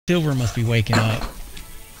Silver must be waking up.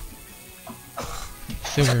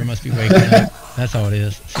 Silver must be waking up. That's all it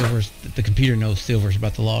is. Silver's the computer knows Silver's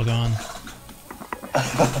about to log on.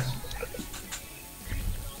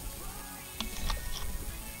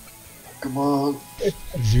 Come on.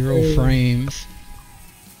 0 frames.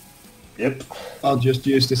 Yep. I'll just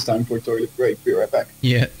use this time for a toilet break. Be right back.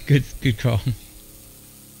 Yeah, good call.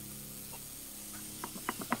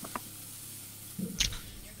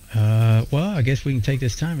 Well, I guess we can take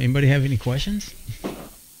this time. Anybody have any questions?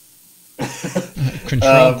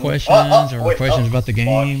 Control questions or wait, questions about the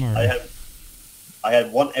game? Or I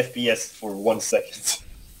had 1 FPS for 1 second.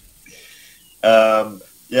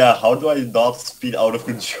 Yeah, how do I not speed out of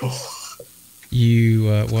control? you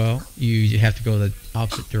have to go the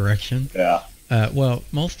opposite direction. Yeah. Well,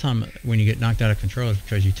 most time when you get knocked out of control is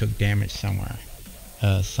because you took damage somewhere.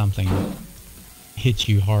 Something hit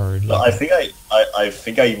you hard. No, I think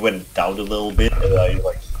I went down a little bit and I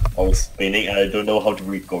was spinning and I don't know how to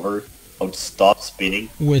recover, how to stop spinning.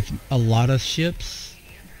 With a lot of ships,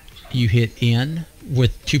 you hit N.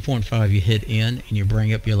 With 2.5, you hit N and you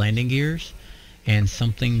bring up your landing gears, and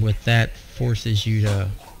something with that forces you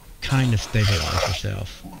to kind of stabilize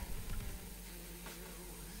yourself.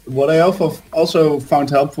 What I also found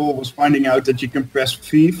helpful was finding out that you can press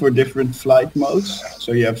V for different flight modes.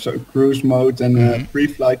 So you have cruise mode and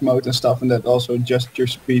pre-flight mode and stuff, and that also adjusts your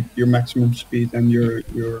speed, your maximum speed, and your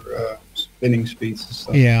spinning speeds and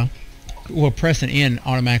stuff. Yeah. Well, pressing N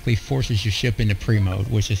automatically forces your ship into pre-mode,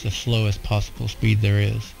 which is the slowest possible speed there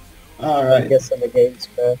is. All right. I guess I'm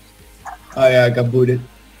against that. Oh yeah, I got booted.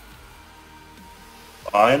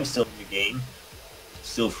 I am still in the game,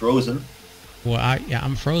 still frozen. Well,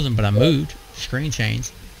 I'm frozen, but I moved. Screen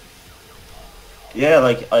changed. Yeah,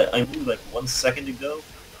 I moved 1 second ago.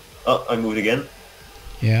 Oh, I moved again.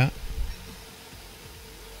 Yeah.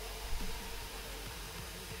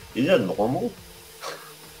 Is that normal?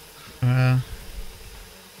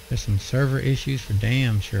 There's some server issues for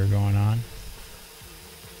damn sure going on.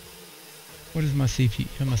 What is my CPU?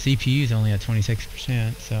 My CPU is only at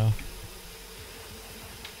 26%, so.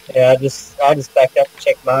 Yeah, I just backed up to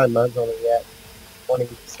check mine. Mine's only at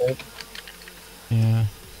 20%. Yeah.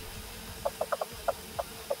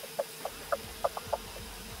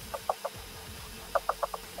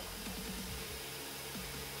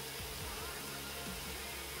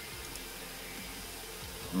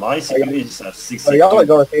 My CPU is at 60. So y'all are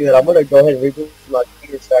going to see that I'm going to go ahead and reboot my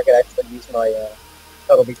computer so I can actually use my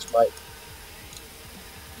Turtle Beach mic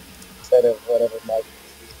instead of whatever mic.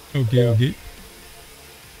 Okay, okay.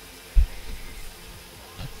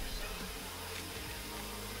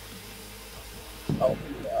 Oh,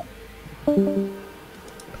 yeah.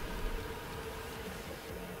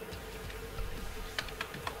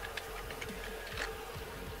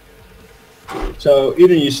 So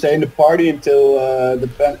either you stay in the party until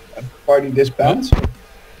the party disbands.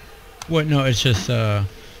 What? No, it's just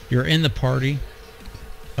you're in the party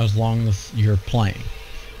as long as you're playing.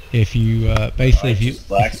 If you basically if you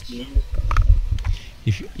black screen.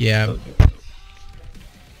 Yeah.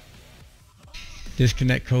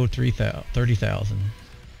 Disconnect code 30,000.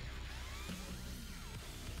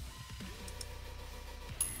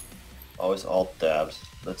 Always alt tabs.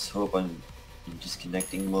 Let's hope I'm in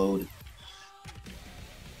disconnecting mode.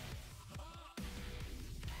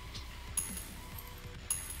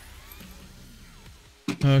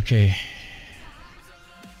 Okay.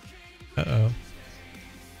 Uh-oh.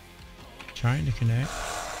 Trying to connect.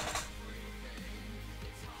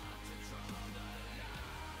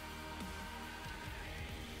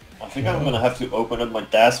 I think I'm gonna have to open up my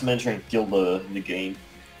task manager and kill the game.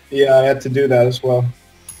 Yeah, I had to do that as well.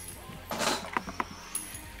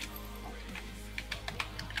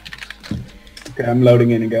 Okay, I'm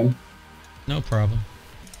loading in again. No problem.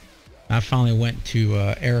 I finally went to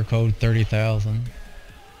error code 30,000,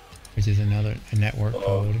 which is a network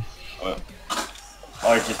code.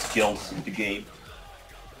 I just killed the game.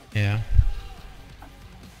 Yeah.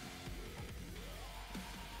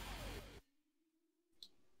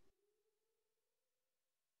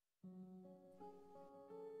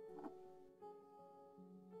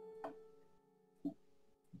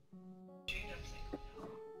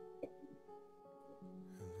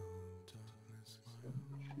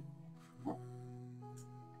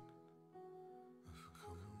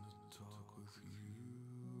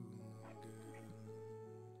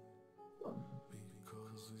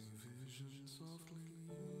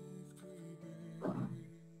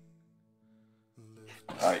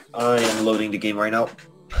 Alright, I am loading the game right now.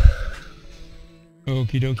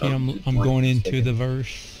 Okie dokie, I'm going into the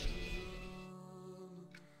verse.